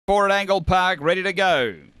4 at Angle-Park, ready to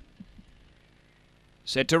go.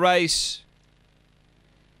 Set to race.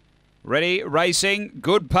 Ready, racing,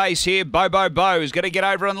 good pace here. Bobo is going to get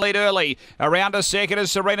over and lead early. Around a second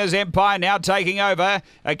is Serena's Empire, now taking over.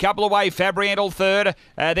 A couple away, Fabriental third.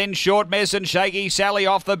 Then Short Mess and Shaky Sally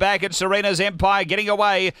off the back at Serena's Empire, getting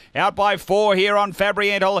away. Out by 4 here on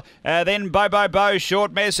Fabriental. Then Bobo,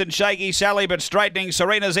 Short Mess and Shaky Sally, but straightening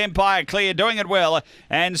Serena's Empire clear, doing it well.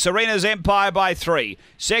 And Serena's Empire by 3.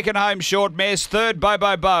 Second home, Short Mess. Third,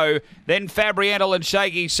 Bobo. Then Fabriental and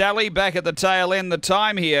Shaky Sally back at the tail end. The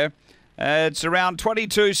time here. It's around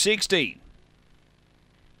 22.60.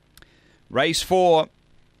 Race 4.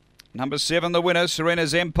 Number 7, the winner,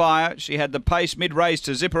 Serena's Empire. She had the pace mid-race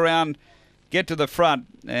to zip around, get to the front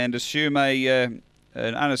and assume an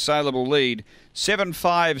unassailable lead. 7,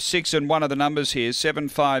 5, 6 and 1 are the numbers here. 7,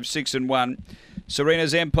 5, 6 and 1.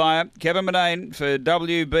 Serena's Empire. Kevin Murnane for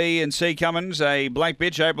WB and C. Cummins. A Black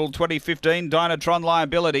Bitch, April 2015. Dynatron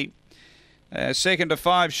Liability. Second to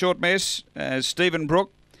 5, Short Mess. Stephen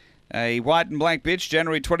Brook. A White and Black Bitch,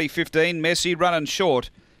 January 2015, Messy, Running Short.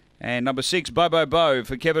 And number 6, Bobo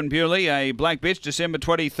for Kevin Bewley, a Black Bitch, December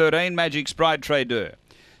 2013, Magic Sprite Trader.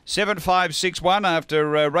 7, 5, 6, 1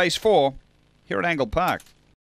 after race 4 here at Angle-Park.